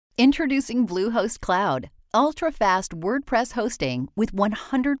Introducing Bluehost Cloud, ultra-fast WordPress hosting with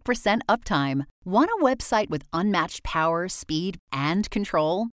 100% uptime. Want a website with unmatched power, speed, and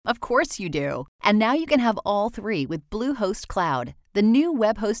control? Of course you do. And now you can have all three with Bluehost Cloud, the new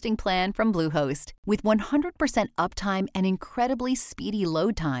web hosting plan from Bluehost. With 100% uptime and incredibly speedy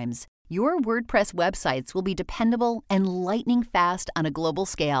load times, your WordPress websites will be dependable and lightning fast on a global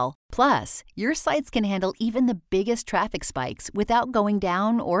scale. Plus, your sites can handle even the biggest traffic spikes without going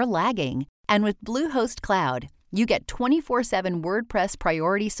down or lagging. And with Bluehost Cloud, you get 24/7 WordPress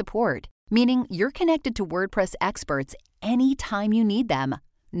priority support, meaning you're connected to WordPress experts anytime you need them.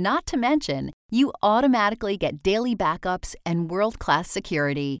 Not to mention, you automatically get daily backups and world-class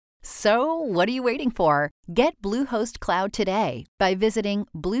security. So, what are you waiting for? Get Bluehost Cloud today by visiting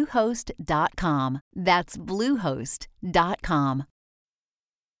Bluehost.com. That's Bluehost.com.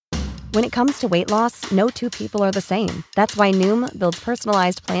 When it comes to weight loss, no two people are the same. That's why Noom builds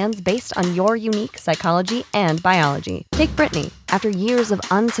personalized plans based on your unique psychology and biology. Take Brittany. After years of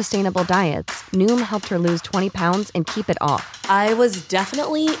unsustainable diets, Noom helped her lose 20 pounds and keep it off. I was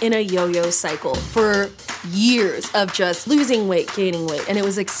definitely in a yo-yo cycle for years of just losing weight, gaining weight, and it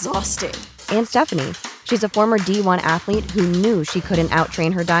was exhausting. And Stephanie. She's a former D1 athlete who knew she couldn't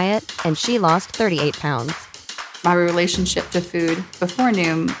outtrain her diet, and she lost 38 pounds. My relationship to food before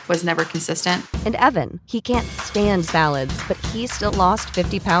Noom was never consistent. And Evan, he can't stand salads, but he still lost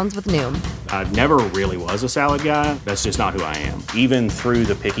 50 pounds with Noom. I never really was a salad guy. That's just not who I am. Even through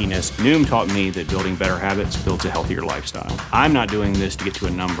the pickiness, Noom taught me that building better habits builds a healthier lifestyle. I'm not doing this to get to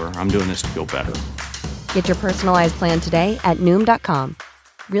a number. I'm doing this to feel better. Get your personalized plan today at Noom.com.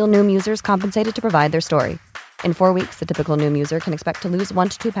 Real Noom users compensated to provide their story. In 4 weeks, the typical Noom user can expect to lose 1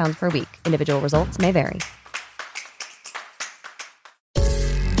 to 2 pounds per week. Individual results may vary.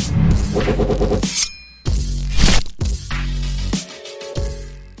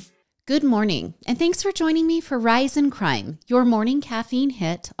 Good morning, and thanks for joining me for Rise in Crime, your morning caffeine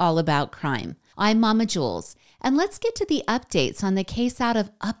hit all about crime. I'm Mama Jules, and let's get to the updates on the case out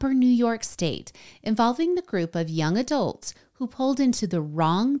of Upper New York State involving the group of young adults who pulled into the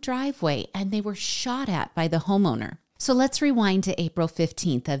wrong driveway and they were shot at by the homeowner. So let's rewind to April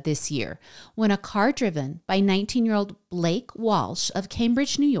 15th of this year, when a car driven by 19-year-old Blake Walsh of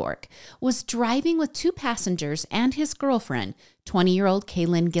Cambridge, New York, was driving with 2 passengers and his girlfriend, 20-year-old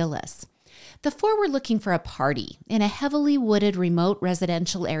Kaylin Gillis. The 4 were looking for a party in a heavily wooded remote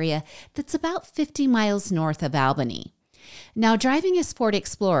residential area that's about 50 miles north of Albany. Now, driving his Ford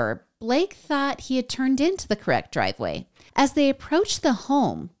Explorer, Blake thought he had turned into the correct driveway. As they approached the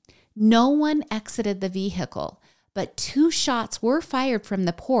home, no one exited the vehicle, but 2 shots were fired from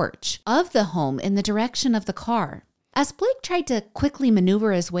the porch of the home in the direction of the car. As Blake tried to quickly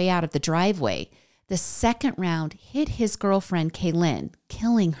maneuver his way out of the driveway, the second round hit his girlfriend, Kaylin,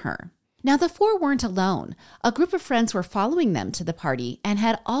 killing her. Now, the 4 weren't alone. A group of friends were following them to the party and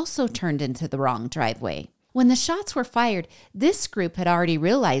had also turned into the wrong driveway. When the shots were fired, this group had already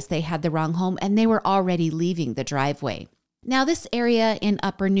realized they had the wrong home and they were already leaving the driveway. Now, this area in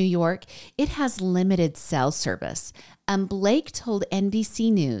Upper New York, it has limited cell service. And Blake told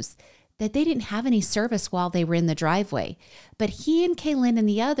NBC News that they didn't have any service while they were in the driveway. But he and Kaylin and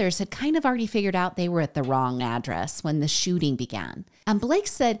the others had kind of already figured out they were at the wrong address when the shooting began. And Blake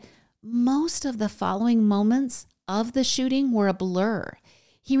said most of the following moments of the shooting were a blur.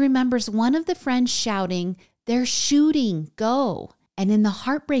 He remembers one of the friends shouting, "They're shooting, go!" And in the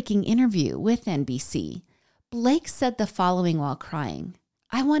heartbreaking interview with NBC, Blake said the following while crying,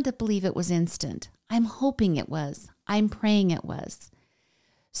 "I want to believe it was instant. I'm hoping it was. I'm praying it was."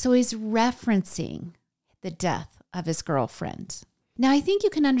 So he's referencing the death of his girlfriend. Now, I think you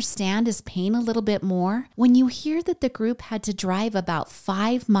can understand his pain a little bit more when you hear that the group had to drive about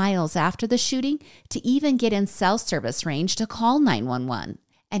 5 miles after the shooting to even get in cell service range to call 911.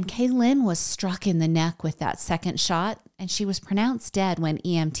 And Kaylin was struck in the neck with that second shot, and she was pronounced dead when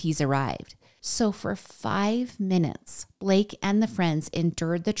EMTs arrived. So for 5 minutes, Blake and the friends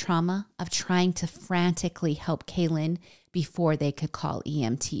endured the trauma of trying to frantically help Kaylin before they could call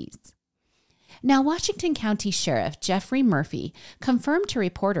EMTs. Now, Washington County Sheriff Jeffrey Murphy confirmed to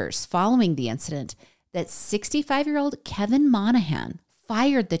reporters following the incident that 65-year-old Kevin Monahan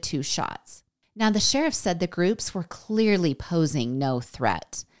fired the 2 shots. Now, the sheriff said the groups were clearly posing no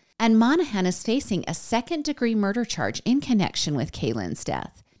threat, and Monahan is facing a second-degree murder charge in connection with Kaylin's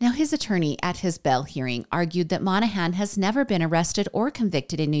death. Now, his attorney at his bail hearing argued that Monahan has never been arrested or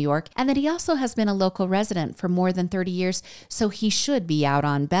convicted in New York and that he also has been a local resident for more than 30 years, so he should be out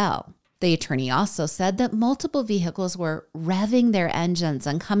on bail. The attorney also said that multiple vehicles were revving their engines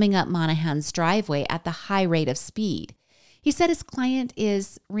and coming up Monahan's driveway at the high rate of speed. He said his client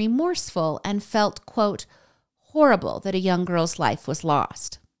is remorseful and felt, quote, horrible that a young girl's life was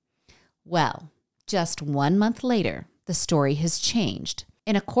lost. Well, just 1 month later, the story has changed.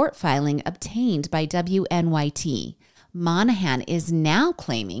 In a court filing obtained by WNYT, Monahan is now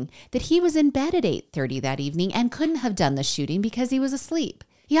claiming that he was in bed at 8:30 that evening and couldn't have done the shooting because he was asleep.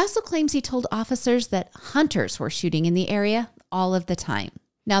 He also claims he told officers that hunters were shooting in the area all of the time.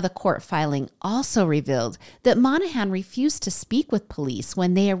 Now, the court filing also revealed that Monahan refused to speak with police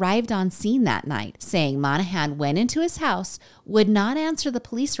when they arrived on scene that night, saying Monahan went into his house, would not answer the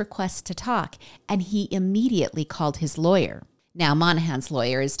police request to talk, and he immediately called his lawyer. Now, Monahan's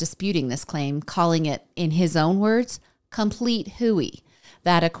lawyer is disputing this claim, calling it, in his own words, complete hooey.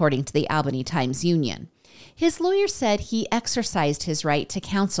 That according to the Albany Times-Union. His lawyer said he exercised his right to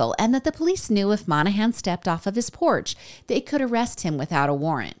counsel and that the police knew if Monahan stepped off of his porch, they could arrest him without a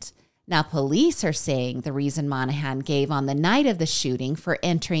warrant. Now, police are saying the reason Monahan gave on the night of the shooting for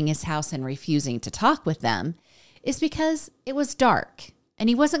entering his house and refusing to talk with them is because it was dark and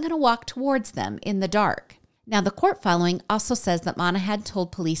he wasn't going to walk towards them in the dark. Now, the court filing also says that Monahan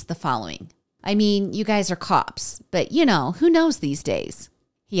told police the following. I mean, you guys are cops, but who knows these days?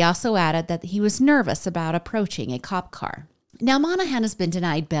 He also added that he was nervous about approaching a cop car. Now, Monahan has been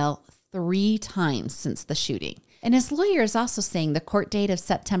denied bail 3 times since the shooting. And his lawyer is also saying the court date of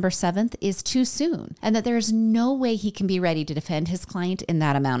September 7th is too soon and that there is no way he can be ready to defend his client in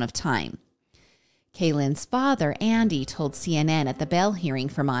that amount of time. Kaylin's father, Andy, told CNN at the bail hearing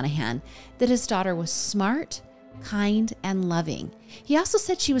for Monahan that his daughter was smart, kind, and loving. He also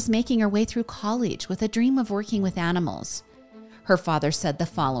said she was making her way through college with a dream of working with animals. Her father said the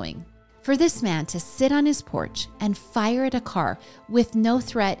following, "For this man to sit on his porch and fire at a car with no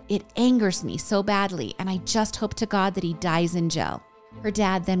threat, it angers me so badly, and I just hope to God that he dies in jail." Her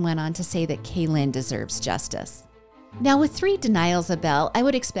dad then went on to say that Kaylin deserves justice. Now, with 3 denials of bail, I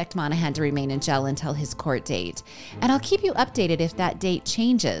would expect Monahan to remain in jail until his court date, and I'll keep you updated if that date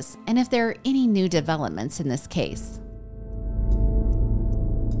changes and if there are any new developments in this case.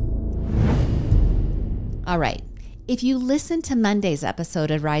 All right. If you listened to Monday's episode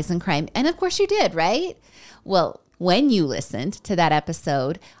of Rise in Crime, and of course you did, right? Well, when you listened to that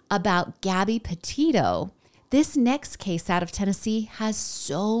episode about Gabby Petito, this next case out of Tennessee has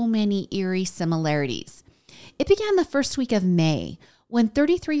so many eerie similarities. It began the first week of May when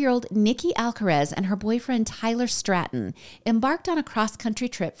 33-year-old Nikki Alcaraz and her boyfriend Tyler Stratton embarked on a cross-country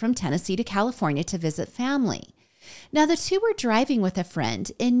trip from Tennessee to California to visit family. Now, the two were driving with a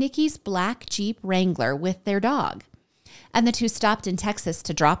friend in Nikki's black Jeep Wrangler with their dog. And the two stopped in Texas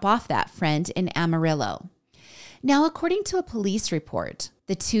to drop off that friend in Amarillo. Now, according to a police report,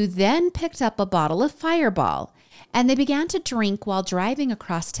 the two then picked up a bottle of Fireball, and they began to drink while driving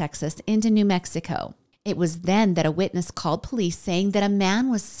across Texas into New Mexico. It was then that a witness called police saying that a man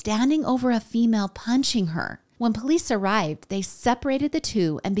was standing over a female punching her. When police arrived, they separated the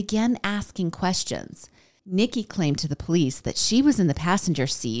two and began asking questions. Nikki claimed to the police that she was in the passenger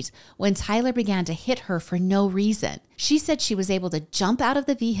seat when Tyler began to hit her for no reason. She said she was able to jump out of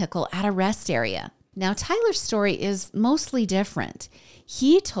the vehicle at a rest area. Now, Tyler's story is mostly different.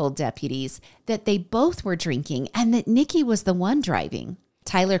 He told deputies that they both were drinking and that Nikki was the one driving.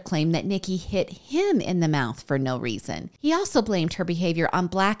 Tyler claimed that Nikki hit him in the mouth for no reason. He also blamed her behavior on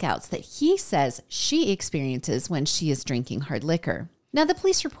blackouts that he says she experiences when she is drinking hard liquor. Now, the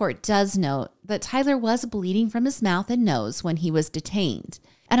police report does note that Tyler was bleeding from his mouth and nose when he was detained.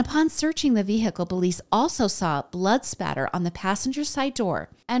 And upon searching the vehicle, police also saw blood spatter on the passenger side door.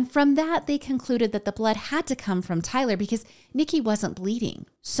 And from that, they concluded that the blood had to come from Tyler because Nikki wasn't bleeding.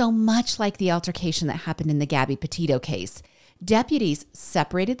 So much like the altercation that happened in the Gabby Petito case, deputies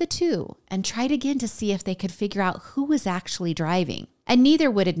separated the two and tried again to see if they could figure out who was actually driving. And neither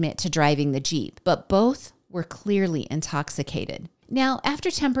would admit to driving the Jeep, but both were clearly intoxicated. Now, after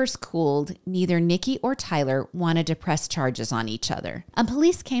tempers cooled, neither Nikki or Tyler wanted to press charges on each other. And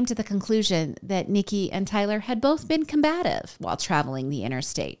police came to the conclusion that Nikki and Tyler had both been combative while traveling the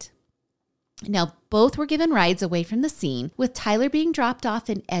interstate. Now, both were given rides away from the scene, with Tyler being dropped off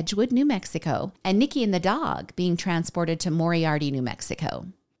in Edgewood, New Mexico, and Nikki and the dog being transported to Moriarty, New Mexico.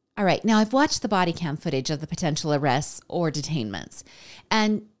 All right, now I've watched the body cam footage of the potential arrests or detainments,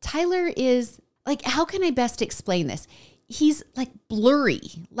 and Tyler is, how can I best explain this? He's blurry.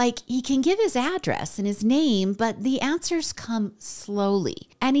 He can give his address and his name, but the answers come slowly.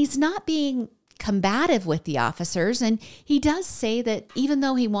 And he's not being combative with the officers. And he does say that even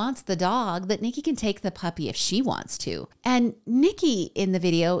though he wants the dog, that Nikki can take the puppy if she wants to. And Nikki in the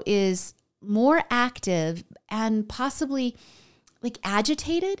video is more active and possibly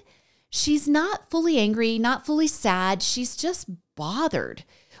agitated. She's not fully angry, not fully sad. She's just bothered,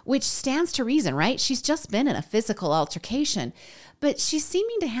 which stands to reason, right? She's just been in a physical altercation, but she's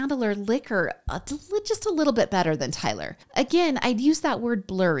seeming to handle her liquor just a little bit better than Tyler. Again, I'd use that word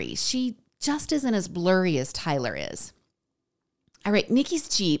blurry. She just isn't as blurry as Tyler is. All right, Nikki's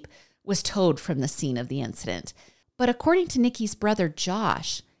Jeep was towed from the scene of the incident, but according to Nikki's brother,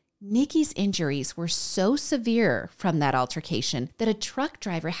 Josh, Nikki's injuries were so severe from that altercation that a truck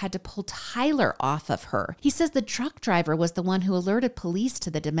driver had to pull Tyler off of her. He says the truck driver was the one who alerted police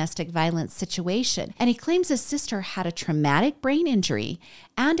to the domestic violence situation, and he claims his sister had a traumatic brain injury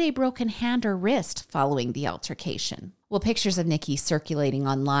and a broken hand or wrist following the altercation. Well, pictures of Nikki circulating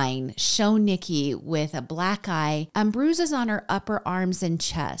online show Nikki with a black eye and bruises on her upper arms and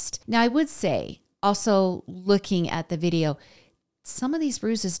chest. Now, I would say, also looking at the video, some of these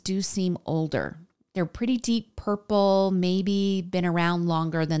bruises do seem older. They're pretty deep purple, maybe been around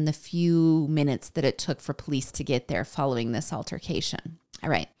longer than the few minutes that it took for police to get there following this altercation.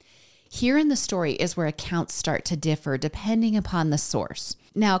 All right. Here in the story is where accounts start to differ depending upon the source.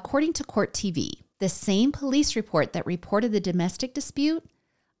 Now, according to Court TV, the same police report that reported the domestic dispute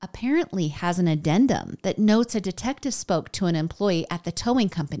apparently has an addendum that notes a detective spoke to an employee at the towing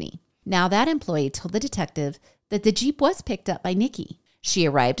company. Now, that employee told the detective that the Jeep was picked up by Nikki. She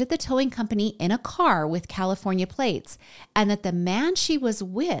arrived at the towing company in a car with California plates, and that the man she was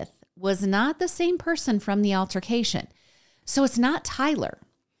with was not the same person from the altercation. So it's not Tyler.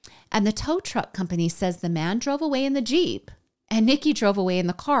 And the tow truck company says the man drove away in the Jeep, and Nikki drove away in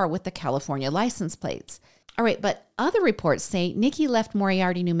the car with the California license plates. All right, but other reports say Nikki left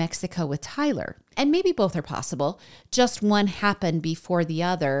Moriarty, New Mexico with Tyler. And maybe both are possible. Just one happened before the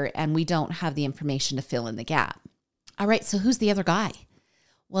other, and we don't have the information to fill in the gap. All right, so who's the other guy?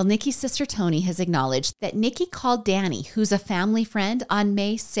 Well, Nikki's sister Tony has acknowledged that Nikki called Danny, who's a family friend, on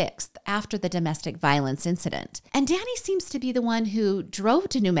May 6th after the domestic violence incident. And Danny seems to be the one who drove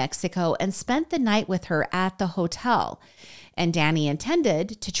to New Mexico and spent the night with her at the hotel. And Danny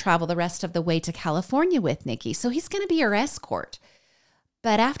intended to travel the rest of the way to California with Nikki, so he's going to be her escort.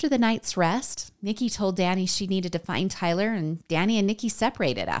 But after the night's rest, Nikki told Danny she needed to find Tyler, and Danny and Nikki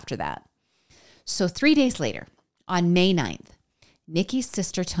separated after that. So 3 days later, on May 9th, Nikki's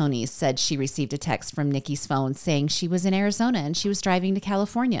sister Tony said she received a text from Nikki's phone saying she was in Arizona and she was driving to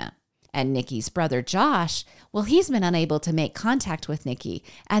California. And Nikki's brother Josh, well, he's been unable to make contact with Nikki,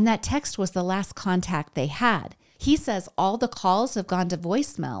 and that text was the last contact they had. He says all the calls have gone to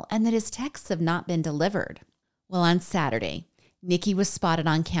voicemail and that his texts have not been delivered. Well, on Saturday, Nikki was spotted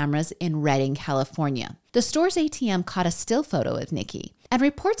on cameras in Redding, California. The store's ATM caught a still photo of Nikki, and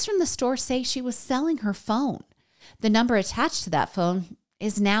reports from the store say she was selling her phone. The number attached to that phone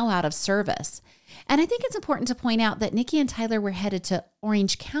is now out of service. And I think it's important to point out that Nikki and Tyler were headed to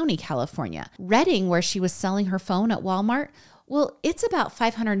Orange County, California. Redding, where she was selling her phone at Walmart, well, it's about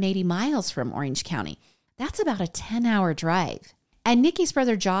 580 miles from Orange County. That's about a 10-hour drive. And Nikki's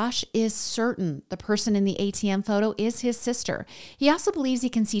brother Josh is certain the person in the ATM photo is his sister. He also believes he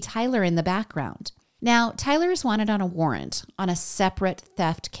can see Tyler in the background. Now, Tyler is wanted on a warrant on a separate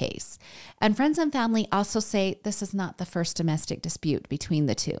theft case. And friends and family also say this is not the first domestic dispute between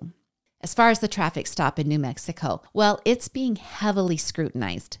the two. As far as the traffic stop in New Mexico, well, it's being heavily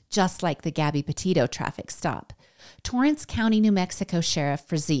scrutinized, just like the Gabby Petito traffic stop. Torrance County, New Mexico Sheriff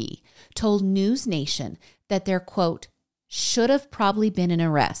Frazee told News Nation that there, quote, should have probably been an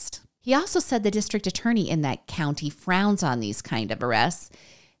arrest. He also said the district attorney in that county frowns on these kind of arrests,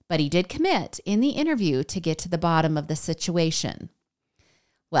 but he did commit in the interview to get to the bottom of the situation.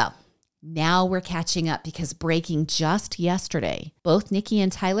 Well, now we're catching up because breaking just yesterday, both Nikki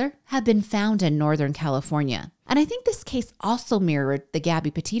and Tyler have been found in Northern California. And I think this case also mirrored the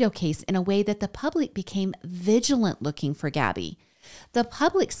Gabby Petito case in a way that the public became vigilant looking for Gabby. The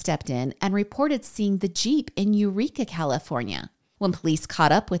public stepped in and reported seeing the Jeep in Eureka, California. When police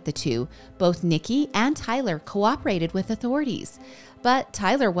caught up with the two, both Nikki and Tyler cooperated with authorities. But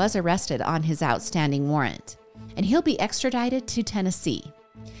Tyler was arrested on his outstanding warrant, and he'll be extradited to Tennessee.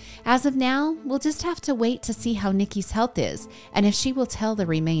 As of now, we'll just have to wait to see how Nikki's health is and if she will tell the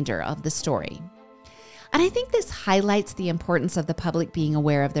remainder of the story. And I think this highlights the importance of the public being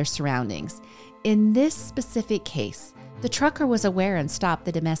aware of their surroundings. In this specific case, the trucker was aware and stopped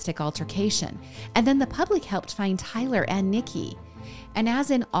the domestic altercation, and then the public helped find Tyler and Nikki. And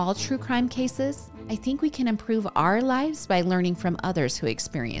as in all true crime cases, I think we can improve our lives by learning from others who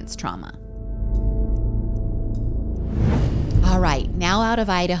experience trauma. All right, now out of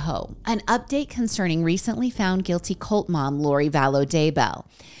Idaho, an update concerning recently found guilty cult mom Lori Vallow Daybell.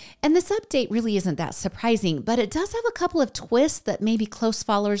 And this update really isn't that surprising, but it does have a couple of twists that maybe close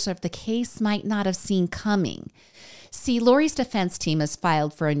followers of the case might not have seen coming. See, Lori's defense team has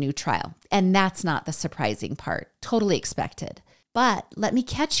filed for a new trial, and that's not the surprising part. Totally expected. But let me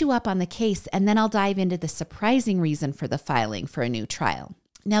catch you up on the case, and then I'll dive into the surprising reason for the filing for a new trial.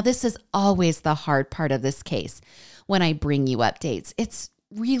 Now, this is always the hard part of this case when I bring you updates. It's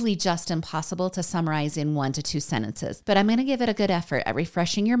really just impossible to summarize in 1 to 2 sentences, but I'm going to give it a good effort at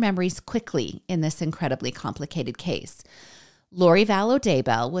refreshing your memories quickly in this incredibly complicated case. Lori Vallow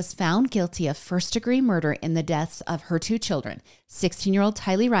Daybell was found guilty of first-degree murder in the deaths of her 2 children, 16-year-old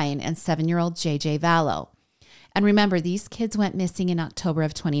Tylee Ryan and 7-year-old JJ Vallow. And remember, these kids went missing in October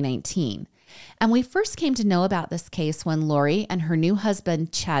of 2019. And we first came to know about this case when Lori and her new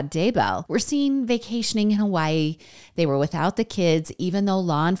husband, Chad Daybell, were seen vacationing in Hawaii. They were without the kids, even though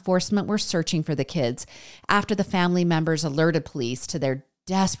law enforcement were searching for the kids after the family members alerted police to their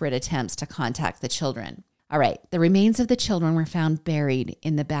desperate attempts to contact the children. All right, the remains of the children were found buried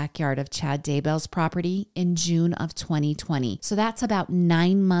in the backyard of Chad Daybell's property in June of 2020. So that's about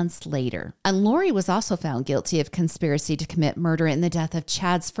 9 months later. And Lori was also found guilty of conspiracy to commit murder in the death of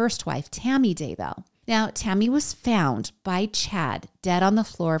Chad's first wife, Tammy Daybell. Now, Tammy was found by Chad dead on the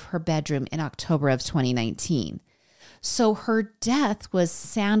floor of her bedroom in October of 2019. So her death was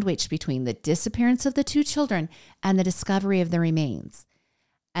sandwiched between the disappearance of the 2 children and the discovery of the remains.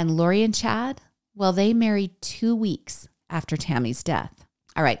 And Lori and Chad, well, they married 2 weeks after Tammy's death.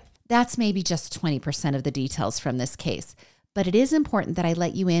 All right, that's maybe just 20% of the details from this case, but it is important that I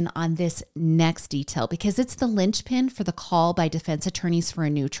let you in on this next detail because it's the linchpin for the call by defense attorneys for a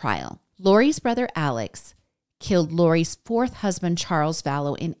new trial. Lori's brother, Alex, killed Lori's 4th husband, Charles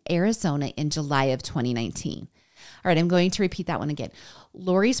Vallow, in Arizona in July of 2019. All right, I'm going to repeat that one again.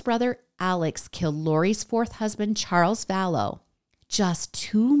 Lori's brother, Alex, killed Lori's 4th husband, Charles Vallow, just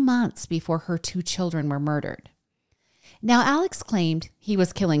 2 months before her 2 children were murdered. Now, Alex claimed he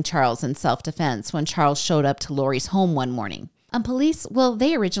was killing Charles in self-defense when Charles showed up to Lori's home one morning. And police, well,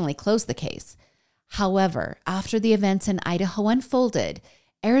 they originally closed the case. However, after the events in Idaho unfolded,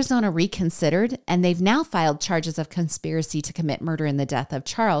 Arizona reconsidered, and they've now filed charges of conspiracy to commit murder in the death of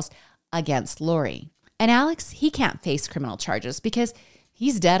Charles against Lori. And Alex, he can't face criminal charges because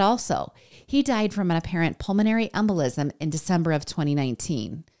he's dead also. He died from an apparent pulmonary embolism in December of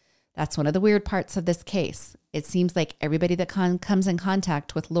 2019. That's one of the weird parts of this case. It seems like everybody that comes in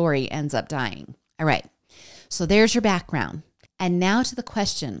contact with Lori ends up dying. All right, so there's your background. And now to the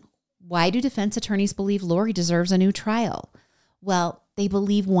question, why do defense attorneys believe Lori deserves a new trial? Well, they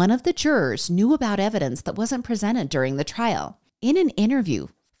believe one of the jurors knew about evidence that wasn't presented during the trial. In an interview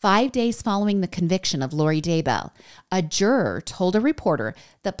 5 days following the conviction of Lori Daybell, a juror told a reporter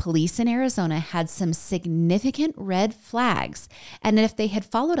that police in Arizona had some significant red flags, and if they had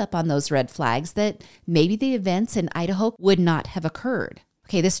followed up on those red flags, that maybe the events in Idaho would not have occurred.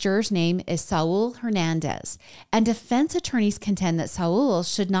 Okay, this juror's name is Saul Hernandez, and defense attorneys contend that Saul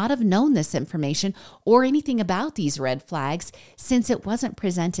should not have known this information or anything about these red flags since it wasn't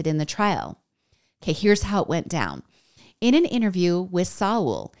presented in the trial. Okay, here's how it went down. In an interview with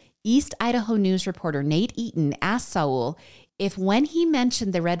Saul, East Idaho News reporter Nate Eaton asked Saul if when he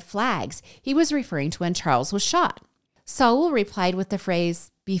mentioned the red flags, he was referring to when Charles was shot. Saul replied with the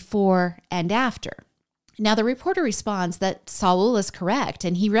phrase, before and after. Now, the reporter responds that Saul is correct,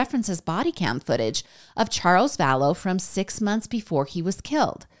 and he references body cam footage of Charles Vallow from 6 months before he was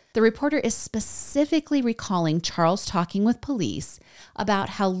killed. The reporter is specifically recalling Charles talking with police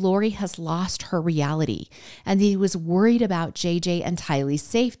about how Lori has lost her reality and that he was worried about JJ and Tylee's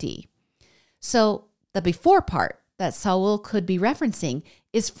safety. So the before part that Saul could be referencing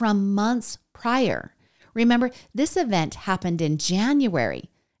is from months prior. Remember, this event happened in January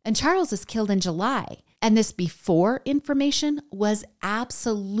and Charles is killed in July. And this before information was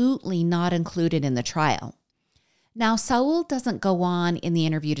absolutely not included in the trial. Now, Saul doesn't go on in the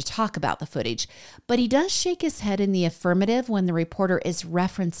interview to talk about the footage, but he does shake his head in the affirmative when the reporter is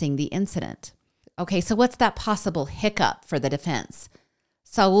referencing the incident. Okay, so what's that possible hiccup for the defense?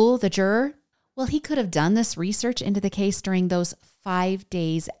 Saul, the juror, well, he could have done this research into the case during those 5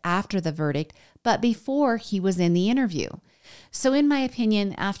 days after the verdict, but before he was in the interview. So in my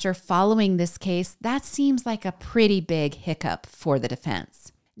opinion, after following this case, that seems like a pretty big hiccup for the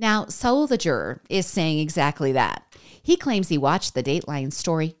defense. Now, Saul, the juror, is saying exactly that. He claims he watched the Dateline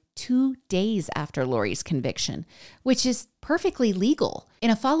story 2 days after Lori's conviction, which is perfectly legal. In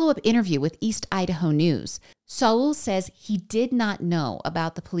a follow-up interview with East Idaho News, Saul says he did not know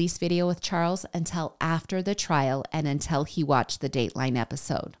about the police video with Charles until after the trial and until he watched the Dateline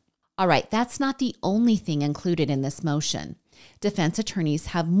episode. All right, that's not the only thing included in this motion. Defense attorneys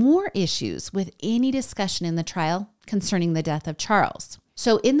have more issues with any discussion in the trial concerning the death of Charles.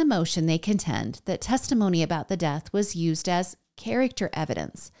 So in the motion, they contend that testimony about the death was used as character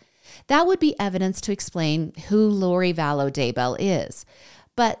evidence. That would be evidence to explain who Lori Vallow Daybell is.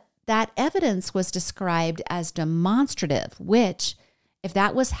 But that evidence was described as demonstrative, which, if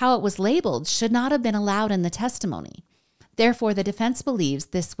that was how it was labeled, should not have been allowed in the testimony. Therefore, the defense believes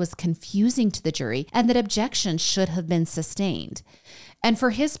this was confusing to the jury and that objections should have been sustained. And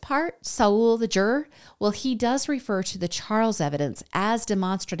for his part, Saul, the juror, well, he does refer to the Charles evidence as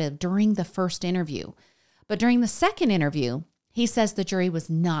demonstrative during the first interview. But during the second interview, he says the jury was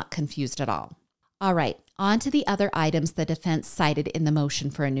not confused at all. All right, on to the other items the defense cited in the motion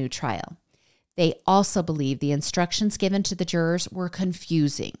for a new trial. They also believe the instructions given to the jurors were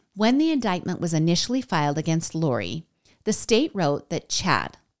confusing. When the indictment was initially filed against Lori, the state wrote that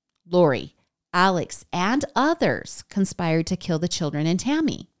Chad, Lori, Alex, and others conspired to kill the children and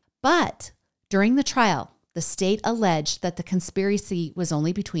Tammy. But during the trial, the state alleged that the conspiracy was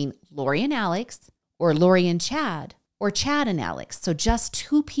only between Lori and Alex, or Lori and Chad, or Chad and Alex, so just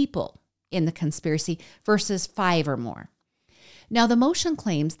 2 people in the conspiracy versus 5 or more. Now, the motion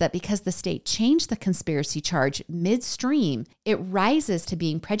claims that because the state changed the conspiracy charge midstream, it rises to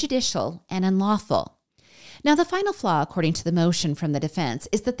being prejudicial and unlawful. Now, the final flaw, according to the motion from the defense,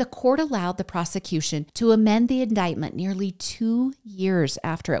 is that the court allowed the prosecution to amend the indictment nearly 2 years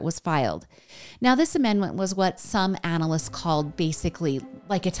after it was filed. Now, this amendment was what some analysts called basically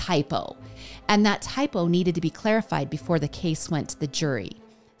like a typo, and that typo needed to be clarified before the case went to the jury.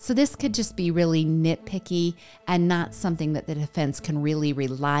 So this could just be really nitpicky and not something that the defense can really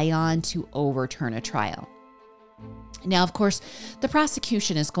rely on to overturn a trial. Now, of course, the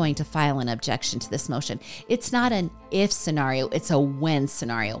prosecution is going to file an objection to this motion. It's not an if scenario, it's a when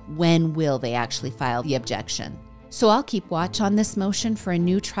scenario. When will they actually file the objection? So I'll keep watch on this motion for a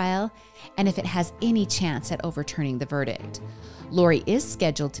new trial and if it has any chance at overturning the verdict. Lori is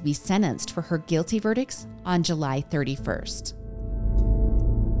scheduled to be sentenced for her guilty verdicts on July 31st.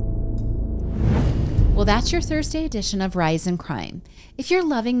 Well, that's your Thursday edition of Rise in Crime. If you're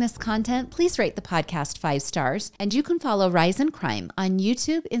loving this content, please rate the podcast 5 stars, and you can follow Rise in Crime on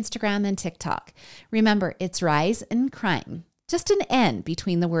YouTube, Instagram, and TikTok. Remember, it's Rise in Crime, just an N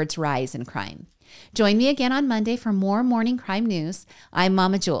between the words Rise and Crime. Join me again on Monday for more morning crime news. I'm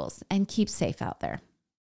Mama Jules, and keep safe out there.